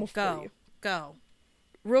one more for you. Go.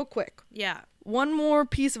 Real quick. Yeah. One more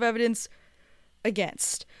piece of evidence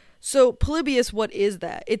against. So Polybius, what is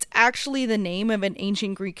that? It's actually the name of an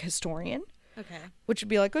ancient Greek historian. Okay. Which would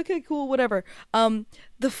be like, okay, cool, whatever.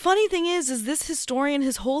 The funny thing is this historian,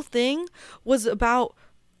 his whole thing was about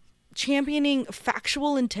championing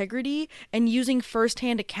factual integrity and using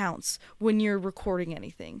first-hand accounts when you're recording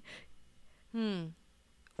anything.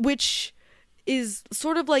 Which is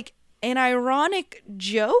sort of like an ironic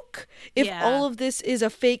joke if all of this is a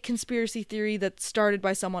fake conspiracy theory that's started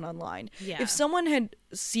by someone online. Yeah. If someone had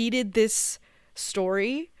seeded this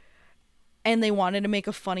story and they wanted to make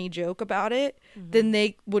a funny joke about it, then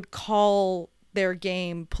they would call their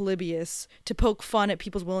game Polybius to poke fun at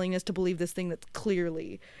people's willingness to believe this thing that's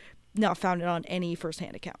clearly not founded on any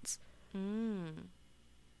first-hand accounts.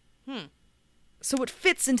 So it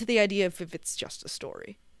fits into the idea of if it's just a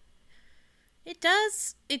story. It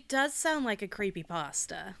does sound like a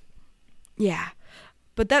creepypasta. Yeah.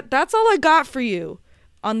 But that's all I got for you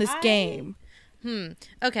on this game.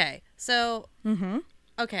 Okay. So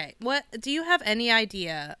okay. What do you have any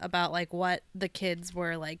idea about like what the kids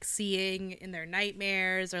were like seeing in their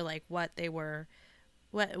nightmares, or like what they were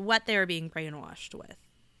being brainwashed with?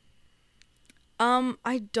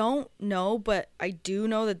 I don't know, but I do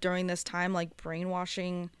know that during this time, like,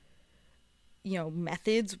 brainwashing,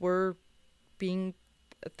 methods were being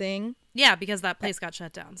a thing. Yeah, because that place got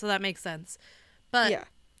shut down, so that makes sense. But yeah,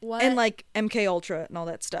 and like MK Ultra and all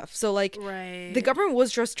that stuff. So like, right. The government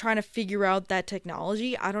was just trying to figure out that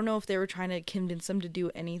technology. I don't know if they were trying to convince them to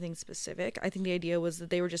do anything specific. I think the idea was that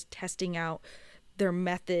they were just testing out their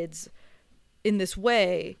methods in this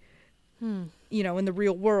way. In the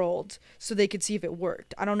real world, so they could see if it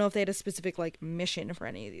worked. I don't know if they had a specific, like, mission for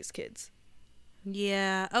any of these kids.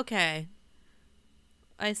 Yeah, okay.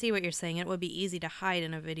 I see what you're saying. It would be easy to hide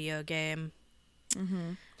in a video game.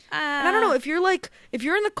 And I don't know, if you're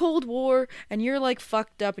in the Cold War and you're, like,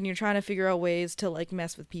 fucked up and you're trying to figure out ways to, like,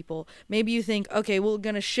 mess with people, maybe you think, okay, we're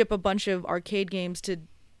gonna ship a bunch of arcade games to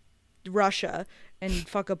Russia and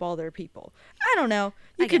fuck up all their people. I don't know.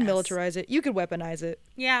 You could militarize it. You could weaponize it.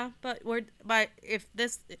 Yeah, but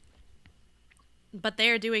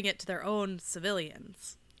they're doing it to their own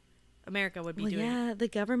civilians. America would be doing it. Yeah, the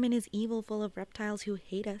government is evil, full of reptiles who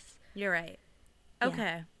hate us. You're right.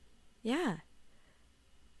 Okay. Yeah.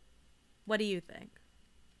 What do you think?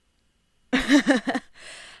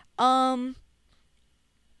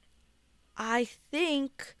 I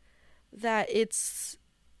think that it's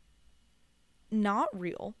not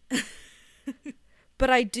real. But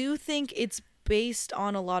I do think it's based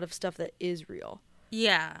on a lot of stuff that is real.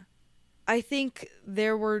 Yeah. I think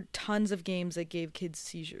there were tons of games that gave kids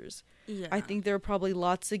seizures. Yeah. I think there were probably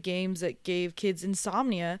lots of games that gave kids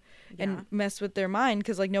insomnia and messed with their mind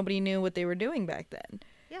because, like, nobody knew what they were doing back then.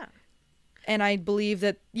 Yeah. And I believe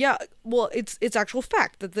that, it's actual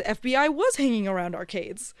fact that the FBI was hanging around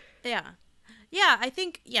arcades. Yeah. Yeah, I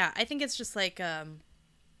think it's just like,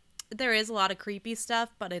 there is a lot of creepy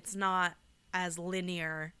stuff, but it's not as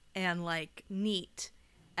linear and, like, neat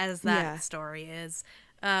as that story is.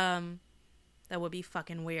 That would be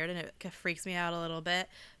fucking weird, and it freaks me out a little bit.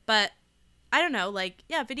 But I don't know, like,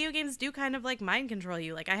 yeah, video games do kind of, like, mind control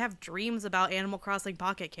you. Like, I have dreams about Animal Crossing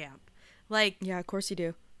Pocket Camp. Like, yeah, of course you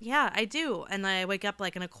do. Yeah, I do. And I wake up,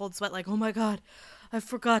 like, in a cold sweat, like, oh my God, I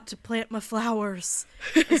forgot to plant my flowers.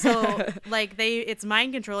 So, like, it's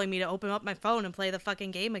mind controlling me to open up my phone and play the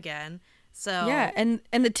fucking game again. So yeah, and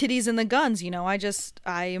the titties and the guns,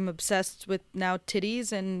 I am obsessed with now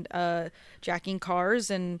titties and jacking cars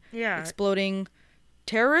and exploding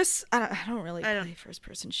terrorists. I don't really play first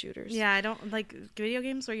person shooters. Yeah, I don't like video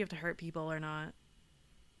games where you have to hurt people or not.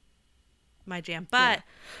 My jam. But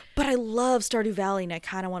I love Stardew Valley and I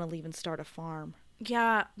kind of want to leave and start a farm.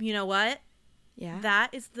 Yeah, you know what? Yeah.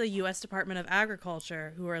 That is the US Department of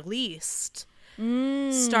Agriculture who released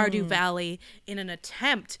Stardew Valley in an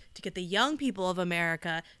attempt to get the young people of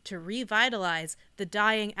America to revitalize the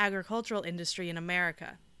dying agricultural industry in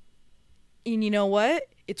America. And you know what?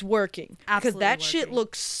 It's working. Absolutely, because that shit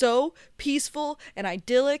looks so peaceful and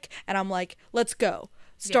idyllic, and I'm like, let's go.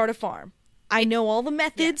 Start a farm. I know all the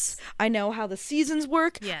methods. Yes. I know how the seasons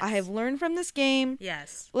work. Yes. I have learned from this game.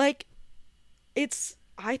 Yes. Like,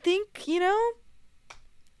 I think,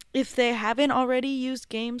 if they haven't already used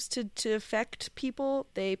games to affect people,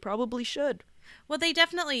 they probably should. Well, they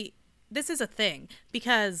definitely, this is a thing,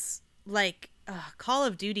 because, like, Call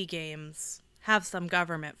of Duty games have some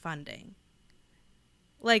government funding.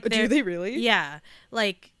 Like, do they really? Yeah.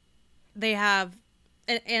 Like, they have,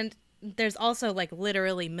 and there's also like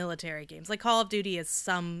literally military games. Like Call of Duty is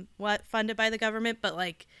somewhat funded by the government, but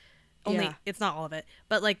like only it's not all of it.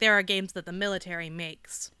 But like there are games that the military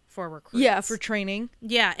makes for recruits. Yeah, for training.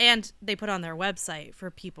 Yeah, and they put on their website for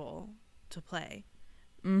people to play.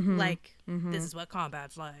 Like this is what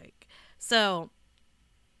combat's like. So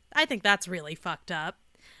I think that's really fucked up.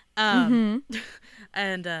 And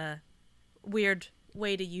weird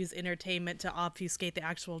way to use entertainment to obfuscate the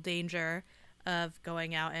actual danger of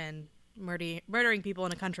going out and murdering people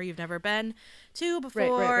in a country you've never been to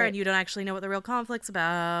before, right. And you don't actually know what the real conflict's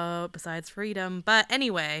about besides freedom. But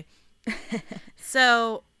anyway,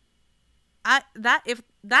 so if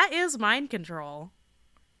that is mind control.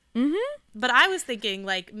 But I was thinking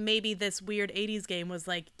like maybe this weird 80s game was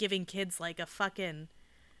like giving kids like a fucking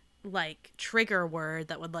like trigger word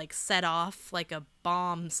that would like set off like a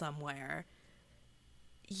bomb somewhere.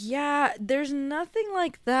 Yeah, there's nothing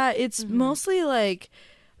like that. It's mostly like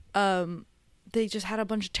they just had a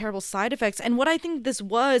bunch of terrible side effects. And what I think this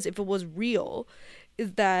was, if it was real,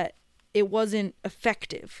 is that it wasn't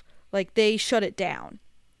effective. Like they shut it down.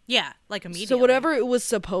 Yeah, like immediately. So whatever it was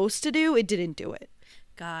supposed to do, it didn't do it.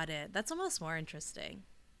 Got it. That's almost more interesting.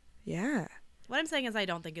 Yeah. What I'm saying is I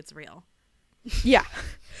don't think it's real. Yeah.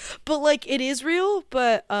 But like it is real,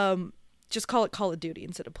 but just call it Call of Duty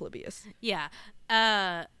instead of Polybius. Yeah.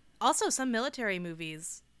 Also some military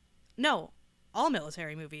movies. No, all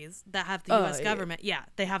military movies that have the US government. Yeah,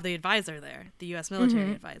 they have the advisor there, the US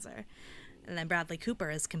military advisor. And then Bradley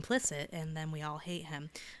Cooper is complicit and then we all hate him.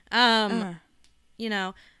 You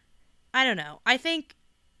know, I don't know. I think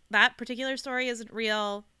that particular story isn't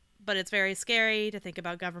real, but it's very scary to think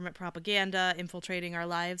about government propaganda infiltrating our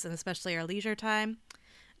lives and especially our leisure time.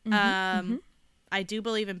 I do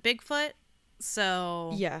believe in Bigfoot,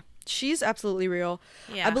 so... Yeah, she's absolutely real.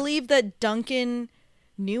 Yeah. I believe that Duncan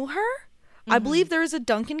knew her. I believe there is a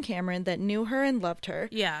Duncan Cameron that knew her and loved her.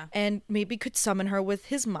 Yeah. And maybe could summon her with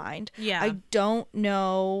his mind. Yeah. I don't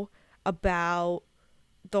know about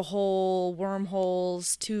the whole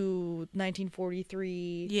wormholes to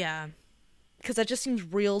 1943. Yeah. Because that just seems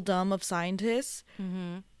real dumb of scientists.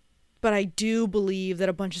 But I do believe that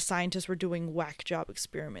a bunch of scientists were doing whack job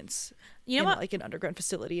experiments in like an underground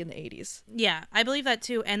facility in the 80s. Yeah, I believe that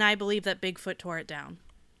too. And I believe that Bigfoot tore it down.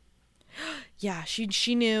 Yeah,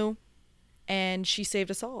 she knew. And she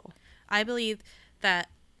saved us all. I believe that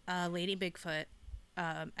Lady Bigfoot,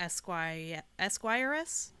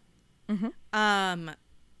 Esquiress,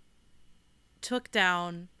 took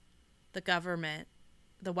down the government,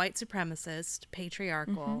 the white supremacist,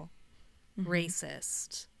 patriarchal,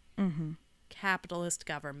 racist, capitalist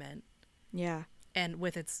government. Yeah. And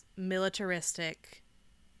with its militaristic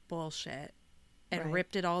bullshit and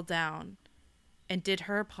ripped it all down and did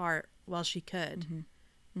her part while she could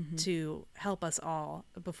to help us all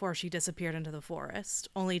before she disappeared into the forest,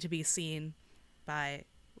 only to be seen by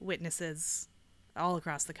witnesses all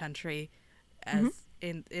across the country as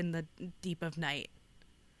in the deep of night.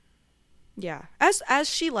 Yeah, as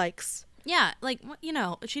she likes. Yeah, like, you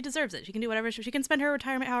know, she deserves it. She can do whatever she can spend her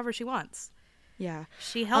retirement however she wants. Yeah,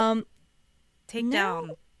 she helped take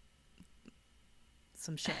down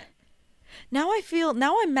some shit. Now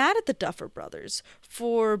I'm mad at the Duffer Brothers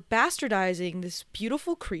for bastardizing this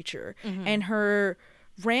beautiful creature and her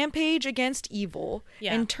rampage against evil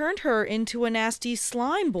and turned her into a nasty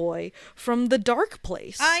slime boy from the dark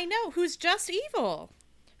place. I know, who's just evil.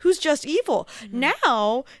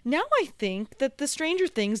 Now I think that the Stranger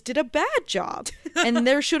Things did a bad job and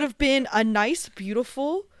there should have been a nice,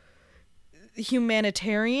 beautiful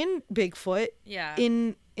humanitarian Bigfoot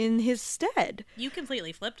in his stead. You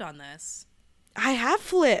completely flipped on this. I have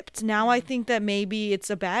flipped. Now I think that maybe it's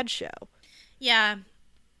a bad show. Yeah.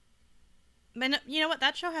 And you know what?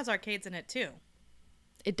 That show has arcades in it too.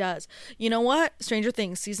 It does. You know what? Stranger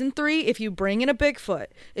Things season 3, if you bring in a Bigfoot,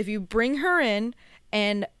 if you bring her in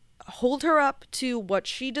and hold her up to what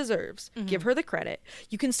she deserves, give her the credit,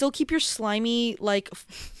 you can still keep your slimy, like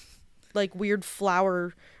weird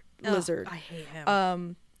flower lizard. I hate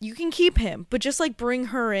him. You can keep him, but just like bring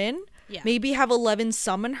her in. Yeah. Maybe have 11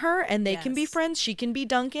 summon her and they can be friends. She can be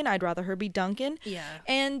Duncan. I'd rather her be Duncan. Yeah.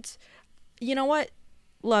 And you know what?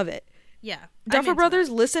 Love it. Yeah. Duffer Brothers,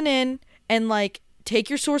 listen in and like take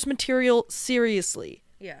your source material seriously.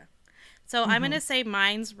 Yeah. So I'm going to say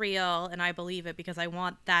mine's real and I believe it because I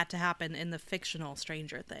want that to happen in the fictional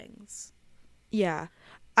Stranger Things. Yeah.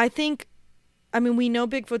 I mean, we know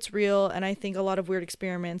Bigfoot's real and I think a lot of weird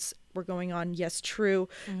experiments were going on. Yes, true.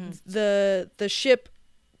 The ship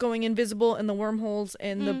going invisible and the wormholes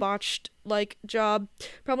and the botched like job,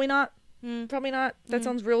 probably not. That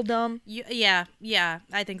sounds real dumb. Yeah,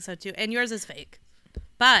 I think so too. And yours is fake.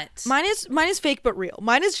 But mine is fake but real.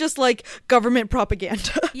 Mine is just like government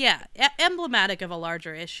propaganda. Yeah, emblematic of a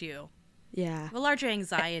larger issue. Yeah. A larger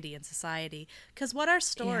anxiety in society. Because what are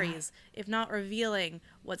stories if not revealing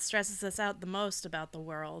what stresses us out the most about the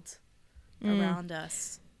world around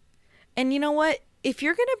us? And you know what? If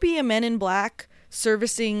you're going to be a Men in Black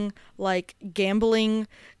servicing like gambling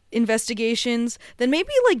investigations, then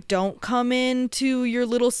maybe like don't come into your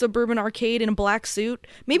little suburban arcade in a black suit.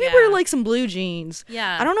 Maybe wear like some blue jeans.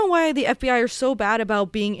 Yeah. I don't know why the FBI are so bad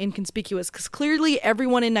about being inconspicuous, because clearly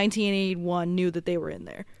everyone in 1981 knew that they were in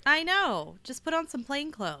there. I know. Just put on some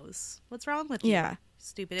plain clothes. What's wrong with you? Yeah.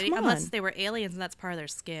 Stupid idiot. Unless they were aliens and that's part of their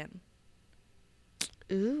skin.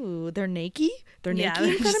 Ooh, they're naked? They're naked? Yeah,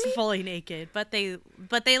 they're just fully naked. But they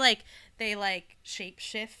shape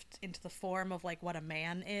shift into the form of like what a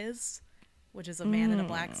man is, which is a man in a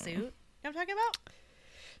black suit. You know what I'm talking about?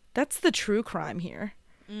 That's the true crime here.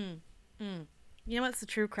 You know what's the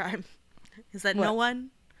true crime? Is that no one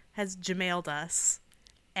has Gmailed us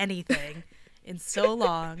anything in so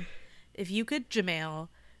long. If you could Gmail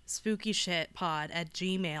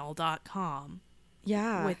spookyshitpod@gmail.com.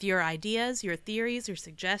 Yeah. With your ideas, your theories, your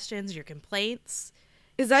suggestions, your complaints.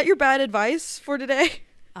 Is that your bad advice for today?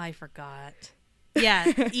 I forgot.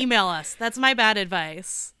 Yeah, email us. That's my bad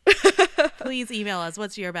advice. Please email us.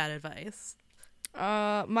 What's your bad advice?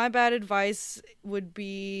 My bad advice would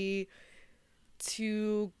be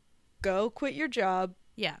to go quit your job.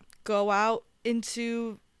 Yeah. Go out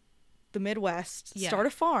into the Midwest. Yeah. Start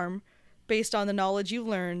a farm based on the knowledge you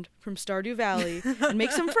learned from Stardew Valley and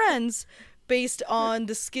make some friends based on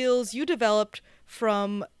the skills you developed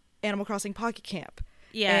from Animal Crossing Pocket Camp.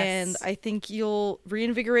 Yes. And I think you'll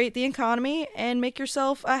reinvigorate the economy and make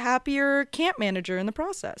yourself a happier camp manager in the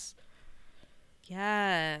process.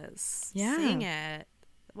 Yes. Yeah. Sing it.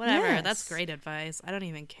 Whatever. Yes. That's great advice. I don't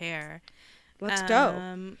even care. Let's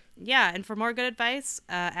go. Yeah. And for more good advice,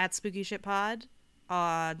 at spookyshitpod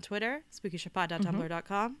on Twitter,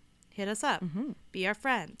 spookyshitpod.tumblr.com. Hit us up. Be our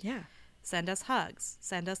friend. Yeah. Send us hugs.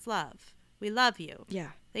 Send us love. We love you.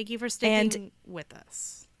 Yeah. Thank you for sticking with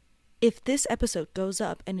us. If this episode goes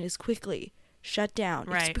up and is quickly shut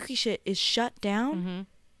down, if Spooky Shit is shut down,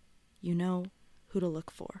 you know who to look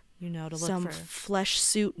for. You know to look for. Some for flesh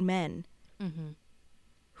suit men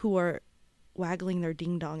who are waggling their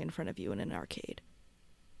ding dong in front of you in an arcade.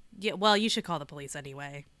 Yeah, well, you should call the police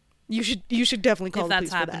anyway. You should definitely call the police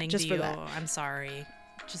for that. If that's happening just to for you, that. I'm sorry.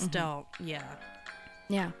 Just don't. Yeah.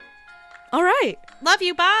 Yeah. All right. Love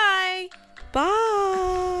you. Bye.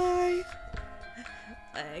 Bye.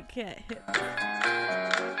 I can't hit.